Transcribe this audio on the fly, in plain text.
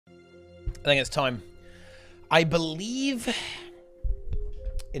I think it's time. I believe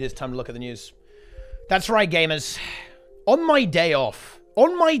it is time to look at the news. That's right, gamers. On my day off,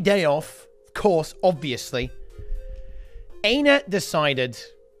 of course, obviously, ArenaNet decided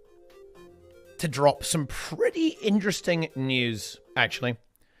to drop some pretty interesting news, actually.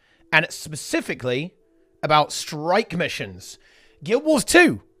 And it's specifically about strike missions. Guild Wars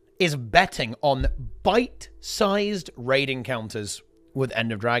 2 is betting on bite-sized raid encounters with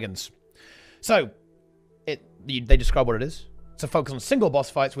End of Dragons. So, they describe what it is. It's a focus on single boss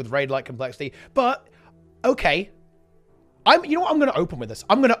fights with raid-like complexity. But, okay. You know what? I'm going to open with this.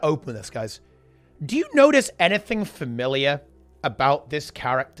 I'm going to open with this, guys. Do you notice anything familiar about this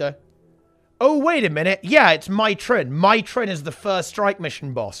character? Oh, wait a minute. Yeah, it's MightyTeapot. MightyTeapot is the first strike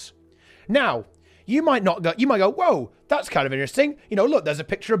mission boss. Now, you might go, whoa, that's kind of interesting. You know, look, there's a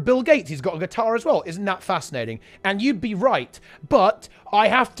picture of Bill Gates. He's got a guitar as well. Isn't that fascinating? And you'd be right. But I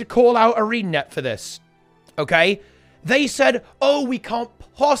have to call out ArenaNet for this. Okay? They said, oh, we can't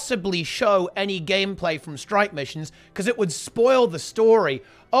possibly show any gameplay from strike missions because it would spoil the story.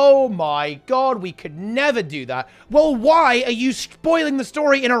 Oh my god, we could never do that. Well, why are you spoiling the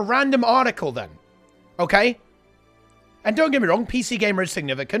story in a random article then? Okay? And don't get me wrong, PC Gamer is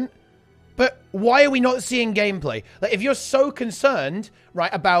significant. But why are we not seeing gameplay? Like, if you're so concerned,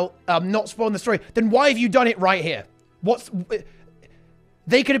 right, about not spoiling the story, then why have you done it right here?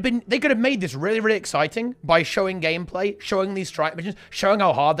 They could have made this really, really exciting by showing gameplay, showing these strike missions, showing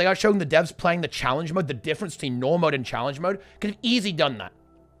how hard they are, showing the devs playing the challenge mode, the difference between normal mode and challenge mode. Could have easily done that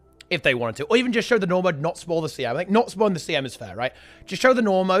if they wanted to. Or even just show the normal mode, not spoil the CM. I think not spoiling the CM is fair, right? Just show the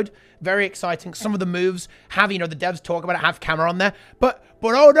normal mode. Very exciting. Some of the moves have, you know, the devs talk about it, have camera on there. But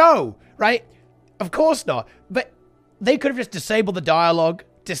oh no, right? Of course not. But they could have just disabled the dialogue,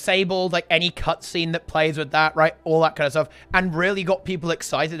 disabled like any cutscene that plays with that, right? All that kind of stuff, and really got people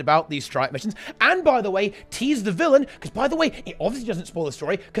excited about these strike missions. And by the way, tease the villain, because by the way, it obviously doesn't spoil the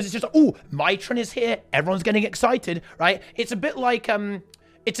story, because it's just, oh, MightyTeapot is here, everyone's getting excited, right? It's a bit like,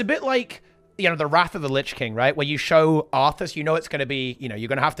 you know, the Wrath of the Lich King, right? Where you show Arthas, you know it's going to be, you know, you're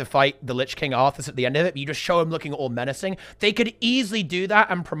going to have to fight the Lich King Arthas at the end of it, but you just show him looking all menacing. They could easily do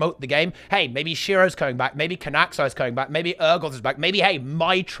that and promote the game. Hey, maybe Shiro's coming back. Maybe Kanaxo is coming back. Maybe Urgoth is back. Maybe, hey,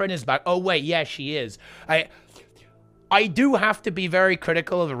 MightyTeapot is back. Oh, wait, yeah, she is. I do have to be very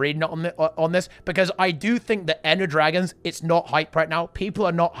critical of ArenaNet on this, because I do think that End of Dragons, it's not hyped right now. People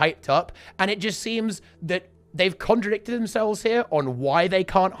are not hyped up, and it just seems that they've contradicted themselves here on why they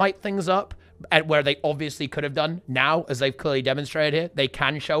can't hype things up, and where they obviously could have done. Now, as they've clearly demonstrated here, they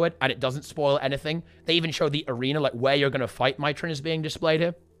can show it, and it doesn't spoil anything. They even show the arena, like where you're going to fight MightyTeapot is being displayed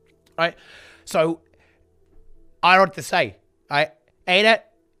here. Right? So, I don't know what to say. ArenaNet,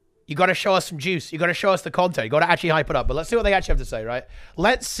 you got to show us some juice. You got to show us the content. You got to actually hype it up. But let's see what they actually have to say, right?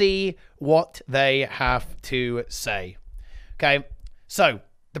 Let's see what they have to say. Okay? So,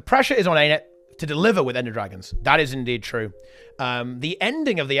 the pressure is on ArenaNet to deliver with End of Dragons. That is indeed true. The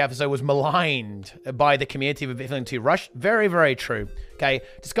ending of the episode was maligned by the community for feeling too rushed. Very, very true. Okay,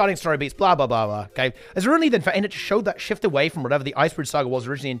 discarding story beats, blah, blah, blah, blah. Okay, there's really then for ArenaNet to show that shift away from whatever the Icebridge Saga was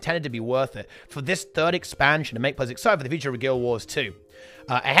originally intended to be worth it for this third expansion to make players excited for the future of Guild Wars 2.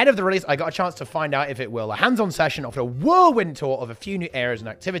 Ahead of the release, I got a chance to find out if it will. A hands-on session offered a whirlwind tour of a few new areas and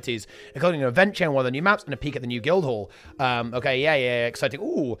activities, including an event chain, one of the new maps, and a peek at the new guild hall. Okay, yeah, exciting.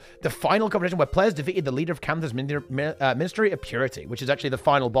 Ooh, the final competition where players defeated the leader of Canada's Ministry of Purity, which is actually the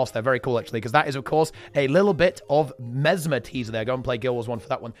final boss. They're very cool, actually, because that is, of course, a little bit of Mesmer teaser there. Go and play Guild Wars 1 for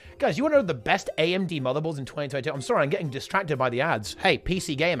that one. Guys, you want to know the best AMD motherboards in 2022? I'm sorry, I'm getting distracted by the ads. Hey,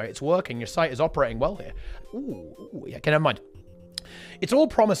 PC Gamer, it's working. Your site is operating well here. Ooh, yeah, okay, never mind. It's all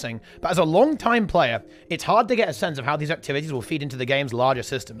promising, but as a long-time player, it's hard to get a sense of how these activities will feed into the game's larger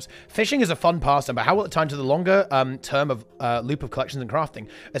systems. Fishing is a fun pastime, but how will it tie into the longer term of loop of collections and crafting?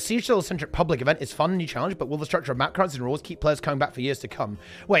 A Siege-centric public event is fun and new challenge, but will the structure of map cards and rules keep players coming back for years to come?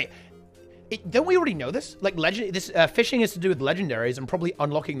 Wait, don't we already know this? Like, fishing is to do with legendaries and probably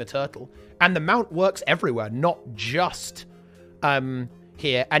unlocking the turtle. And the mount works everywhere, not just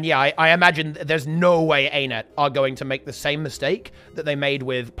here. And yeah, I imagine there's no way ArenaNet are going to make the same mistake that they made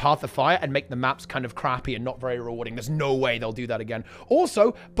with Path of Fire and make the maps kind of crappy and not very rewarding. There's no way they'll do that again.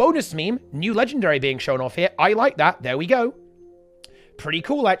 Also, bonus meme, new legendary being shown off here. I like that. There we go. Pretty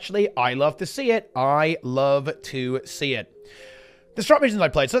cool, actually. I love to see it. I love to see it. The strike missions I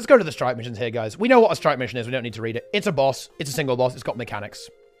played. So let's go to the strike missions here, guys. We know what a strike mission is. We don't need to read it. It's a boss. It's a single boss. It's got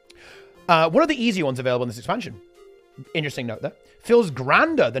mechanics. What are the easy ones available in this expansion? Interesting note there. Feels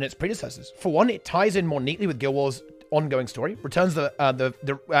grander than its predecessors. For one, it ties in more neatly with Guild Wars ongoing story, returns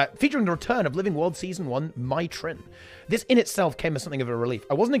featuring the return of Living World Season 1, MightyTeapot. This in itself came as something of a relief.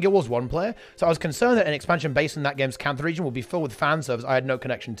 I wasn't a Guild Wars 1 player, so I was concerned that an expansion based in that game's counter region will be filled with fan servers I had no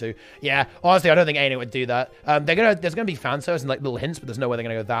connection to. Yeah, honestly, I don't think ArenaNet would do that. There's gonna be fan servers and like little hints, but there's no way they're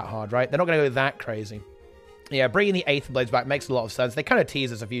gonna go that hard, right? They're not gonna go that crazy. Yeah, bringing the Aether Blades back makes a lot of sense. They kind of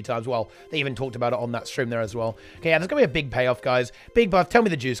teased us a few times. Well, they even talked about it on that stream there as well. Okay, yeah, there's going to be a big payoff, guys. Big buff. Tell me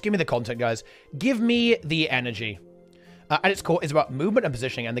the juice. Give me the content, guys. Give me the energy. At its core, it's about movement and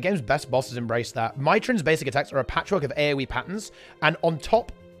positioning, and the game's best bosses embrace that. MightyTeapot's basic attacks are a patchwork of AoE patterns, and on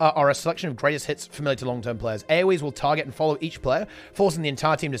top are a selection of greatest hits familiar to long-term players. AoEs will target and follow each player, forcing the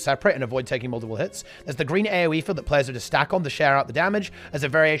entire team to separate and avoid taking multiple hits. There's the green AoE field that players are to stack on to share out the damage. There's a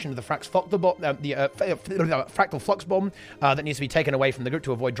variation of the Fractal Flux Bomb that needs to be taken away from the group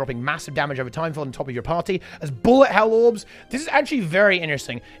to avoid dropping massive damage over time on top of your party. There's Bullet Hell Orbs. This is actually very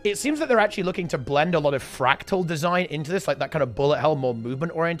interesting. It seems that they're actually looking to blend a lot of fractal design into this, like that kind of Bullet Hell, more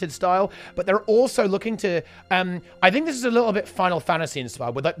movement-oriented style. But they're also looking to... I think this is a little bit Final Fantasy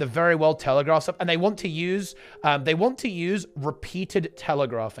inspired, with like the very well telegraphed stuff, and they want to use repeated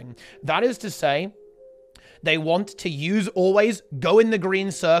telegraphing. That is to say, they want to use always go in the green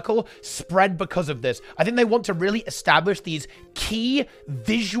circle, spread because of this. I think they want to really establish these key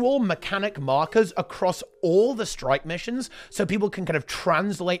visual mechanic markers across all the strike missions so people can kind of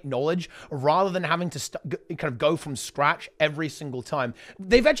translate knowledge rather than having to kind of go from scratch every single time.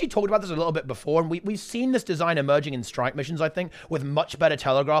 They've actually talked about this a little bit before, and we've seen this design emerging in strike missions, I think, with much better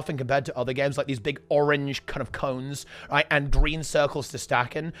telegraphing compared to other games, like these big orange kind of cones, right, and green circles to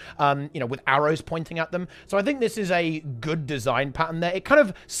stack in, you know, with arrows pointing at them. So I think this is a good design pattern there. It kind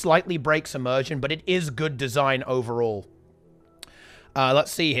of slightly breaks immersion, but it is good design overall.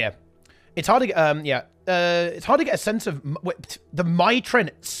 Let's see here. It's hard to get, it's hard to get a sense of the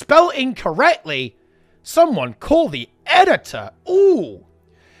MightyTeapot spelled incorrectly. Someone call the editor. Ooh.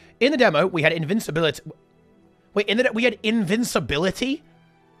 In the demo, we had invincibility. Wait, we had invincibility?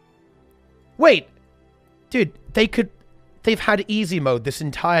 Wait. Dude, they've had easy mode this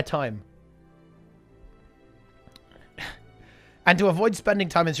entire time. And to avoid spending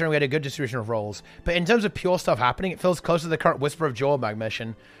time ensuring we had a good distribution of roles. But in terms of pure stuff happening, it feels closer to the current Whisper of Jormag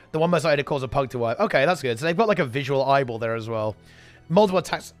mission. The one most likely to cause a pug to wipe. Okay, that's good. So they've got like a visual eyeball there as well. Multiple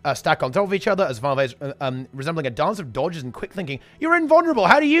attacks stack on top of each other as far as resembling a dance of dodges and quick thinking. You're invulnerable.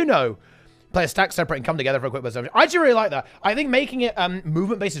 How do you know? Players stack separate and come together for a quick burst. I actually really like that. I think making it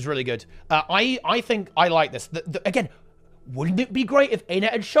movement-based is really good. I think I like this. Again, wouldn't it be great if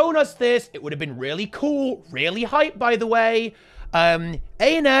ArenaNet had shown us this? It would have been really cool. Really hype, by the way.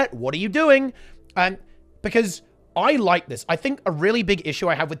 ArenaNet, what are you doing? Because I like this. I think a really big issue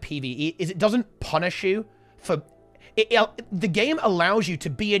I have with PvE is it doesn't punish you for... the game allows you to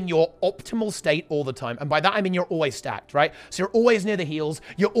be in your optimal state all the time. And by that, I mean you're always stacked, right? So you're always near the heals.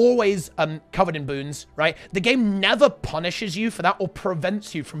 You're always covered in boons, right? The game never punishes you for that or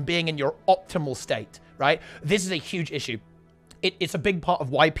prevents you from being in your optimal state, right? This is a huge issue. It's a big part of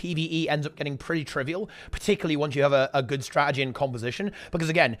why PvE ends up getting pretty trivial, particularly once you have a good strategy and composition. Because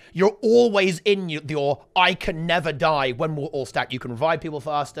again, you're always in your I can never die when we're all stacked. You can revive people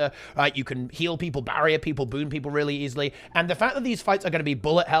faster, right? You can heal people, barrier people, boon people really easily. And the fact that these fights are going to be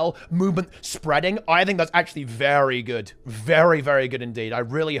bullet hell, movement, spreading, I think that's actually very good. Very, very good indeed. I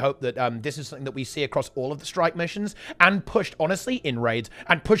really hope that this is something that we see across all of the strike missions and pushed, honestly, in raids,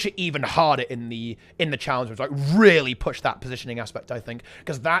 and push it even harder in the challenge, like really push that positioning aspect, I think,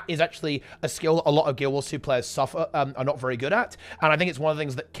 because that is actually a skill a lot of Guild Wars 2 players suffer, are not very good at, and I think it's one of the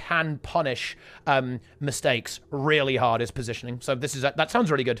things that can punish mistakes really hard is positioning. So this is that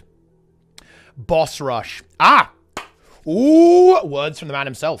sounds really good. Boss rush. Ooh, words from the man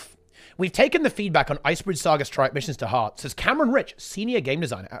himself. We've taken the feedback on Icebridge Saga strike missions to heart, says Cameron Rich, senior game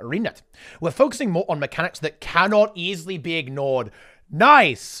designer at ArenaNet. We're focusing more on mechanics that cannot easily be ignored.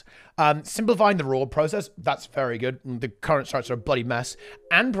 Nice. Simplifying the reward process, that's very good. The current strikes are a bloody mess.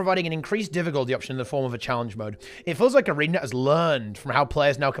 And providing an increased difficulty option in the form of a challenge mode. It feels like ArenaNet has learned from how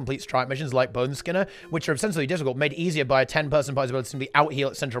players now complete strike missions like Bone Skinner, which are essentially difficult, made easier by a 10-person party's ability to simply out-heal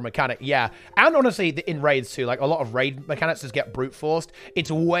its central mechanic. Yeah, and honestly, in raids too, like a lot of raid mechanics just get brute forced. It's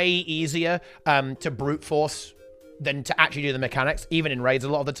way easier to brute force than to actually do the mechanics, even in raids a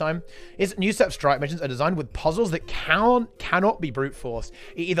lot of the time. New set of strike missions are designed with puzzles that cannot be brute forced.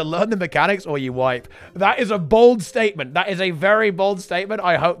 You either learn the mechanics or you wipe. That is a bold statement. That is a very bold statement.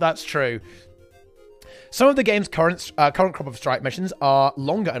 I hope that's true. Some of the game's current crop of strike missions are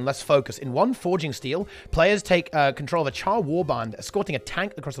longer and less focused. In one, Forging Steel, players take control of a Char warband, escorting a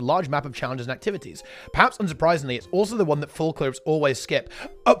tank across a large map of challenges and activities. Perhaps unsurprisingly, it's also the one that full clears always skip.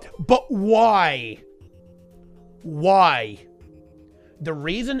 But why? Why? The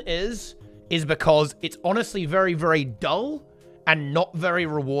reason is because it's honestly very, very dull and not very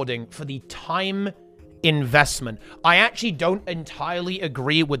rewarding for the time investment. I actually don't entirely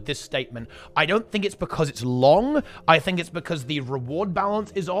agree with this statement. I don't think it's because it's long. I think it's because the reward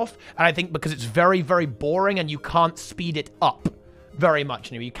balance is off, and I think because it's very, very boring and you can't speed it up very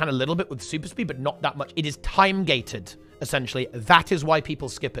much. You can a little bit with super speed, but not that much. It is time gated, essentially. That is why people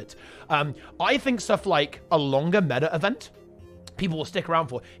skip it. I think stuff like a longer meta event, people will stick around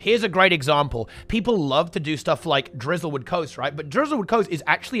for. Here's a great example. People love to do stuff like Drizzlewood Coast, right? But Drizzlewood Coast is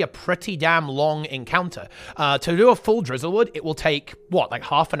actually a pretty damn long encounter. To do a full Drizzlewood, it will take, what, like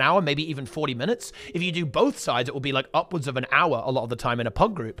half an hour, maybe even 40 minutes? If you do both sides, it will be like upwards of an hour a lot of the time in a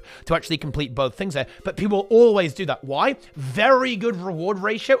pug group to actually complete both things there. But people always do that. Why? Very good reward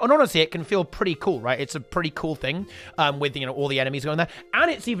ratio. And honestly, it can feel pretty cool, right? It's a pretty cool thing with, all the enemies going there. And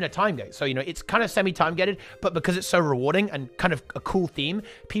it's even a time gate. So, it's kind of semi-time gated, but because it's so rewarding and kind of a cool theme,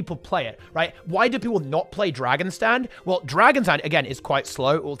 people play it, right? Why do people not play Dragon Stand? Well, Dragon Stand, again, is quite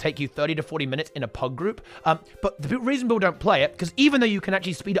slow. It will take you 30 to 40 minutes in a pug group. But the reason people don't play it, because even though you can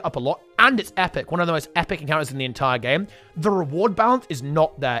actually speed it up a lot, and it's epic, one of the most epic encounters in the entire game, the reward balance is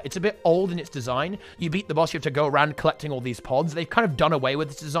not there. It's a bit old in its design. You beat the boss, you have to go around collecting all these pods. They've kind of done away with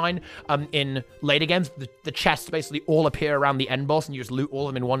this design in later games. The chests basically all appear around the end boss, and you just loot all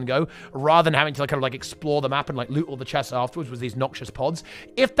of them in one go, rather than having to kind of explore the map and loot all the chests afterwards with these noxious pods.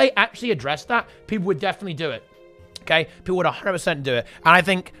 If they actually addressed that, people would definitely do it. Okay? People would 100% do it. And I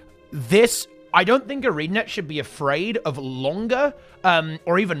think I don't think ArenaNet should be afraid of longer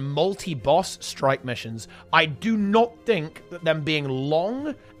or even multi-boss strike missions. I do not think that them being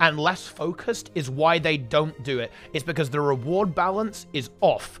long and less focused is why they don't do it. It's because the reward balance is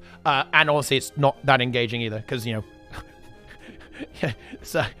off. And obviously, it's not that engaging either, because, yeah,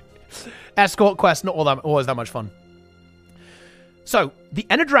 so escort quests, not always that much fun. So, the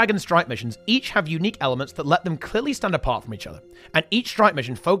Ender Dragon strike missions each have unique elements that let them clearly stand apart from each other, and each strike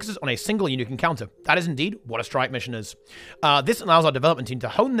mission focuses on a single unique encounter. That is indeed what a strike mission is. This allows our development team to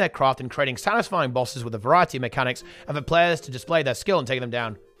hone their craft in creating satisfying bosses with a variety of mechanics, and for players to display their skill in taking them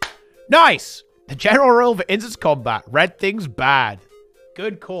down. Nice! The general rule for instance combat, red things bad.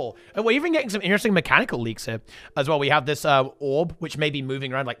 Good call. And we're even getting some interesting mechanical leaks here as well. We have this orb, which may be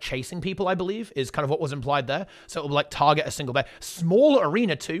moving around, chasing people, I believe, is kind of what was implied there. So it will, target a single bear. Small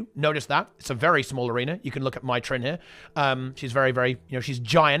arena, too. Notice that. It's a very small arena. You can look at my Trin here. She's very, very, she's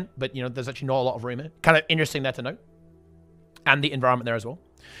giant, but, there's actually not a lot of room here. Kind of interesting there to note. And the environment there as well.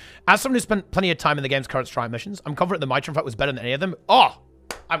 As someone who spent plenty of time in the game's current strike missions, I'm confident the Mitron fight was better than any of them. Oh!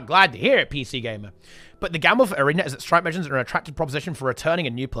 I'm glad to hear it, PC Gamer. But the gamble for ArenaNet is that strike missions are an attractive proposition for returning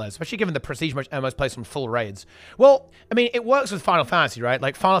and new players, especially given the prestige much MMOs place on full raids. Well, I mean, it works with Final Fantasy,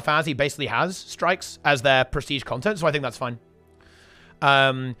 right? Final Fantasy basically has strikes as their prestige content, so I think that's fine.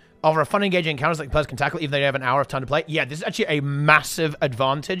 Offer a fun, engaging encounters that players can tackle even though they have an hour of time to play. Yeah, this is actually a massive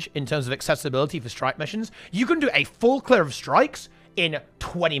advantage in terms of accessibility for strike missions. You can do a full clear of strikes in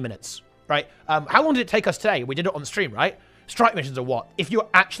 20 minutes, right? How long did it take us today? We did it on stream, right? Strike missions are what? If you're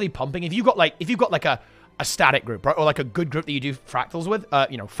actually pumping, if you've got a static group, right? Or a good group that you do fractals with,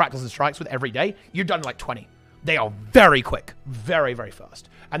 fractals and strikes with every day, you're done in 20. They are very quick, very, very fast.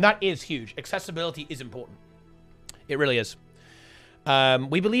 And that is huge. Accessibility is important. It really is.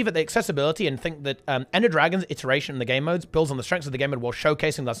 We believe that the accessibility and think that Ender Dragon's iteration in the game modes builds on the strengths of the game mode while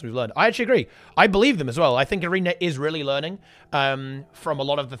showcasing lessons we've learned. I actually agree. I believe them as well. I think ArenaNet is really learning from a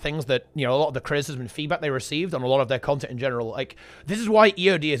lot of the things that, a lot of the criticism and feedback they received on a lot of their content in general. This is why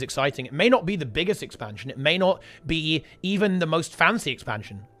EOD is exciting. It may not be the biggest expansion. It may not be even the most fancy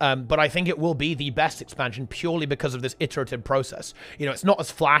expansion. But I think it will be the best expansion purely because of this iterative process. It's not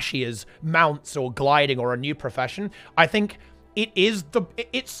as flashy as mounts or gliding or a new profession. I think it's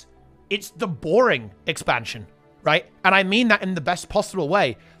the boring expansion, right? And I mean that in the best possible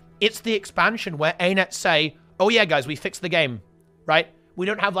way. It's the expansion where ArenaNet say, oh yeah, guys, we fixed the game, right? We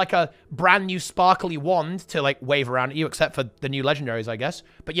don't have a brand new sparkly wand to wave around at you, except for the new legendaries, I guess.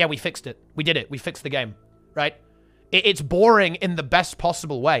 But yeah, we fixed it. We did it. We fixed the game, right? It's boring in the best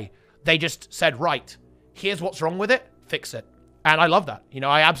possible way. They just said, right, here's what's wrong with it, fix it. And I love that.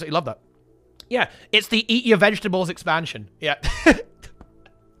 I absolutely love that. Yeah, it's the eat your vegetables expansion. Yeah.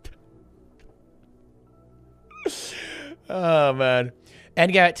 Oh, man.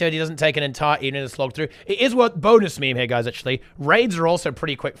 Endgame activity doesn't take an entire evening to slog through. It is worth bonus meme here, guys, actually. Raids are also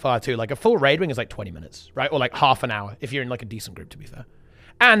pretty quick fire, too. A full raid wing is 20 minutes, right? Or half an hour, if you're in a decent group, to be fair.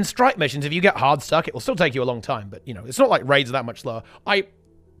 And strike missions, if you get Hardstuck, it will still take you a long time. But, it's not like raids are that much slower. I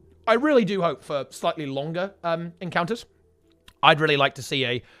really do hope for slightly longer encounters. I'd really like to see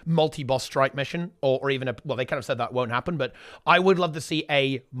a multi-boss strike mission, or even a, well, they kind of said that won't happen, but I would love to see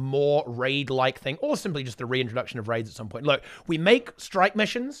a more raid-like thing, or simply just the reintroduction of raids at some point. Look, we make strike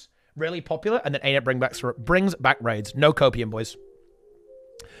missions really popular, and then ArenaNet brings back raids. No copium, boys.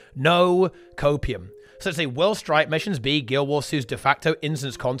 No copium. So let's say, will strike missions be Guild Wars 2's de facto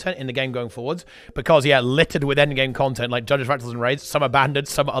instance content in the game going forwards? Because, yeah, littered with endgame content like Judges, Fractals, and Raids. Some abandoned,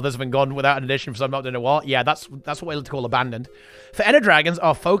 some others have been gone without an addition for some not in a while. Yeah, that's what we like to call abandoned. For Ender Dragons,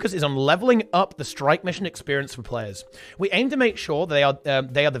 our focus is on leveling up the strike mission experience for players. We aim to make sure that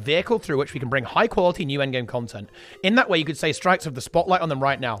they are the vehicle through which we can bring high-quality new endgame content. In that way, you could say strikes have the spotlight on them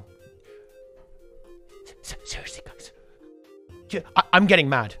right now. Seriously, guys. I'm getting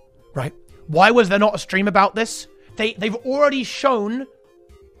mad, right? Why was there not a stream about this? They've already shown,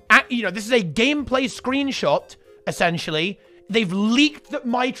 this is a gameplay screenshot, essentially. They've leaked that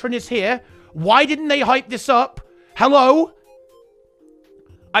Mitron is here. Why didn't they hype this up? Hello?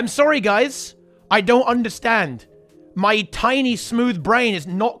 I'm sorry, guys. I don't understand. My tiny, smooth brain is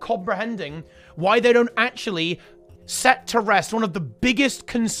not comprehending why they don't actually set to rest one of the biggest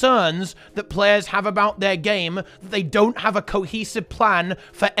concerns that players have about their game, that they don't have a cohesive plan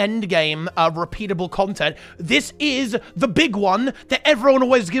for endgame repeatable content. This is the big one that everyone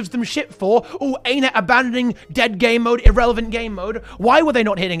always gives them shit for. Oh, ArenaNet abandoning dead game mode, irrelevant game mode. Why were they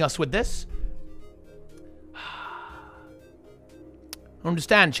not hitting us with this? I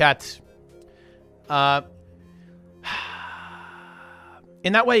understand, chat.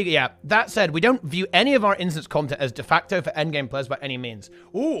 In that way, yeah. That said, we don't view any of our instance content as de facto for endgame players by any means.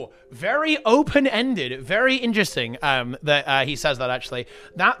 Ooh, very open-ended. Very interesting that he says that, actually.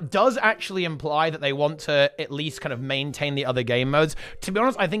 That does actually imply that they want to at least kind of maintain the other game modes. To be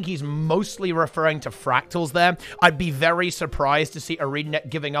honest, I think he's mostly referring to Fractals there. I'd be very surprised to see ArenaNet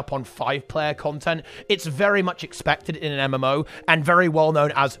giving up on 5-player content. It's very much expected in an MMO and very well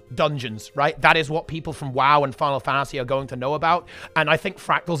known as dungeons, right? That is what people from WoW and Final Fantasy are going to know about, and I think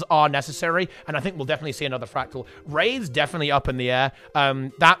fractals are necessary, and I think we'll definitely see another fractal. Raids definitely up in the air.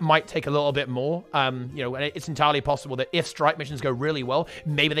 That might take a little bit more. It's entirely possible that if strike missions go really well,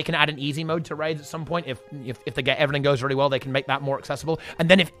 maybe they can add an easy mode to raids at some point. If everything goes really well, they can make that more accessible. And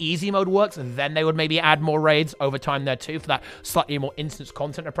then if easy mode works, then they would maybe add more raids over time there too, for that slightly more instance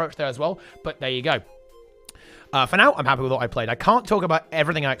content approach there as well. But there you go. For now, I'm happy with what I played. I can't talk about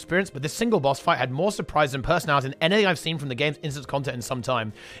everything I experienced, but this single boss fight had more surprise and personality than anything I've seen from the game's instance content in some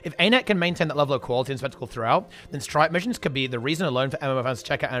time. If ArenaNet can maintain that level of quality and spectacle throughout, then strike missions could be the reason alone for MMO fans to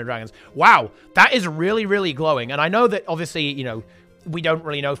check out Ender Dragons. Wow, that is really, really glowing. And I know that, obviously, we don't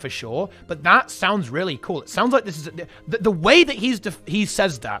really know for sure, but that sounds really cool. It sounds like this is... The way that he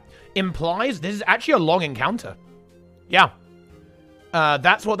says that implies this is actually a long encounter. Yeah.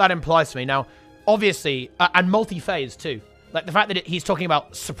 That's what that implies to me. Now... obviously, and multi-phase too. Like the fact that he's talking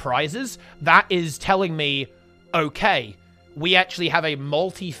about surprises, that is telling me, okay, we actually have a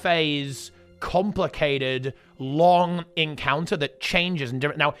multi-phase, complicated, long encounter that changes and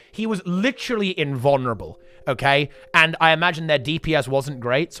different. Now, he was literally invulnerable, okay? And I imagine their DPS wasn't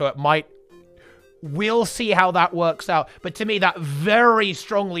great, so it might... we'll see how that works out. But to me, that very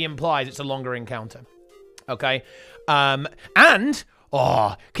strongly implies it's a longer encounter, okay? And...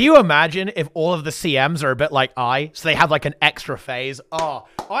 oh, can you imagine if all of the CMs are a bit like so they have like an extra phase? Oh,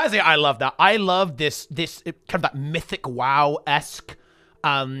 honestly, I love that. I love this kind of that mythic WoW-esque.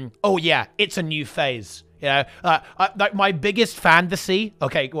 Oh yeah, it's a new phase. Like my biggest fantasy.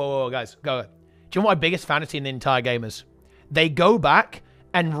 Okay, whoa, guys, go. Do you know what my biggest fantasy in the entire game is? They go back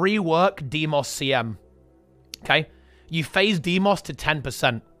and rework Demos CM. Okay, you phase Demos to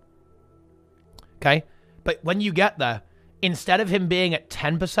 10%. Okay, but when you get there, instead of him being at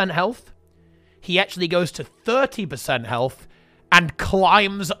 10% health, he actually goes to 30% health and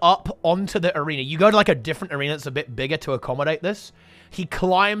climbs up onto the arena. You go to like a different arena that's a bit bigger to accommodate this. He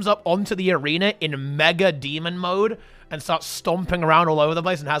climbs up onto the arena in mega demon mode and starts stomping around all over the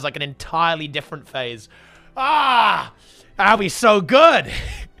place and has like an entirely different phase. Ah, that'll be so good.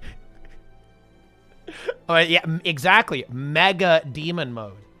 Oh, yeah, exactly. Mega demon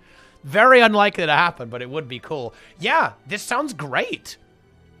mode. Very unlikely to happen, but it would be cool. Yeah, this sounds great.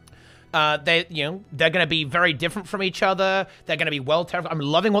 They're going to be very different from each other. They're going to be well terrified. I'm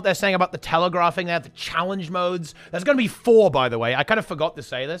loving what they're saying about the telegraphing there, the challenge modes. There's going to be 4, by the way. I kind of forgot to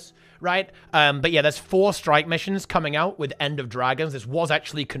say this, right? But yeah, there's 4 strike missions coming out with End of Dragons. This was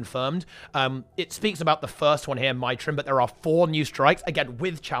actually confirmed. It speaks about the first one here, Mitron, but there are 4 new strikes, again,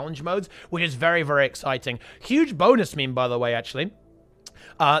 with challenge modes, which is very, very exciting. Huge bonus meme, by the way, actually.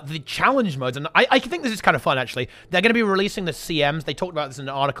 The challenge modes, and I think this is kind of fun, actually. They're going to be releasing the CMs. They talked about this in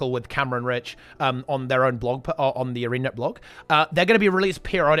an article with Cameron Rich on their own blog, on the ArenaNet blog. They're going to be released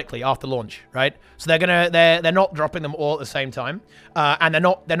periodically after launch, right? So they're not dropping them all at the same time, and they're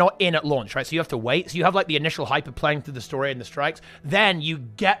not in at launch, right? So you have to wait. So you have like the initial hype of playing through the story and the strikes. Then you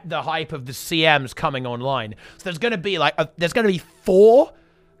get the hype of the CMs coming online. So there's going to be like there's going to be 4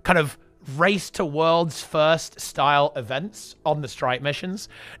 kind of race to world's first style events on the strike missions.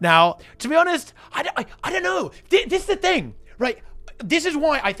 Now, to be honest, I don't know. This is the thing, right? This is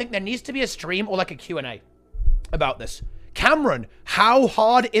why I think there needs to be a stream or like a Q&A about this. Cameron, how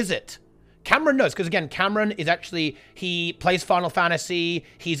hard is it? Cameron knows, because again, Cameron is actually, he plays Final Fantasy,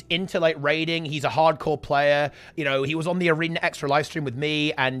 he's into like raiding, he's a hardcore player, you know, he was on the ArenaNet Extra live stream with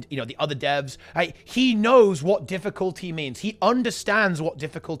me and, you know, the other devs. Right? He knows what difficulty means. He understands what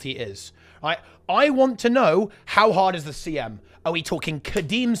difficulty is. Right? I want to know, how hard is the CM? Are we talking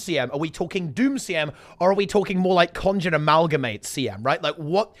Kadim CM? Are we talking Doom CM? Or are we talking more like Conjure Amalgamate CM, right? Like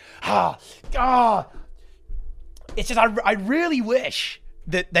what? It's just, I really wish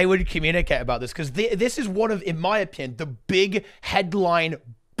that they would communicate about this, because this is one of, in my opinion, the big headline,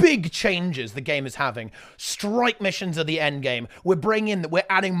 big changes the game is having. Strike missions are the end game. We're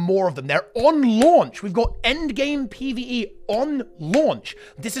adding more of them. They're on launch. We've got end game PvE on launch.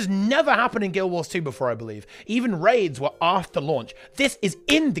 This has never happened in Guild Wars 2 before, I believe. Even raids were after launch. This is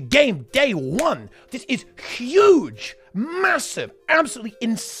in the game day 1. This is huge, massive, absolutely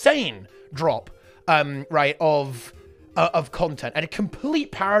insane drop, right, of content, and a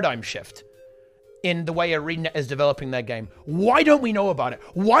complete paradigm shift in the way ArenaNet is developing their game. Why don't we know about it?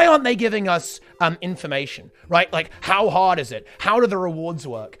 Why aren't they giving us information, right? Like, how hard is it? How do the rewards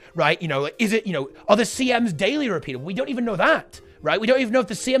work, right? You know, is it, you know, are the CMs daily repeatable? We don't even know that, right? We don't even know if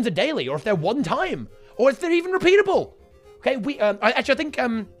the CMs are daily, or if they're one time, or if they're even repeatable. Okay, I think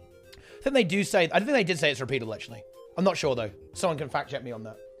they do say, I think they did say it's repeatable, actually. I'm not sure, though. Someone can fact check me on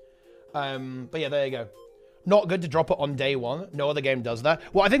that. But yeah, there you go. Not good to drop it on day 1. No other game does that.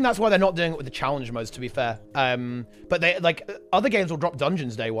 Well, I think that's why they're not doing it with the challenge modes, to be fair. But they, like, other games will drop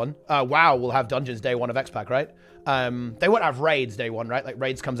dungeons day 1. WoW will have dungeons day 1 of X-Pack, right? They won't have raids day 1, right? Like,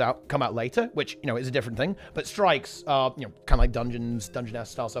 raids come out later, which, you know, is a different thing. But strikes are, you know, kind of like dungeons,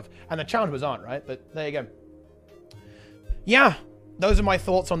 Dungeon-esque style stuff. And the challenge modes aren't, right? But there you go. Yeah, those are my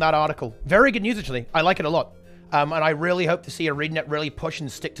thoughts on that article. Very good news, actually. I like it a lot. And I really hope to see ArenaNet really push and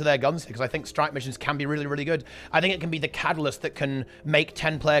stick to their guns, because I think strike missions can be really, really good. I think it can be the catalyst that can make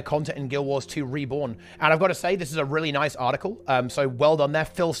 10-player content in Guild Wars 2 reborn. And I've got to say, this is a really nice article. So well done there.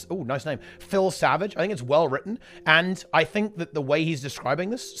 Nice name. Phil Savage. I think it's well written. And I think that the way he's describing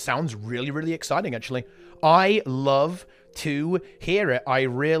this sounds really, really exciting, actually. I love to hear it. I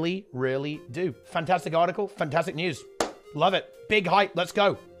really, really do. Fantastic article. Fantastic news. Love it. Big hype. Let's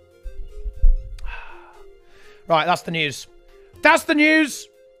go. Right, that's the news. That's the news!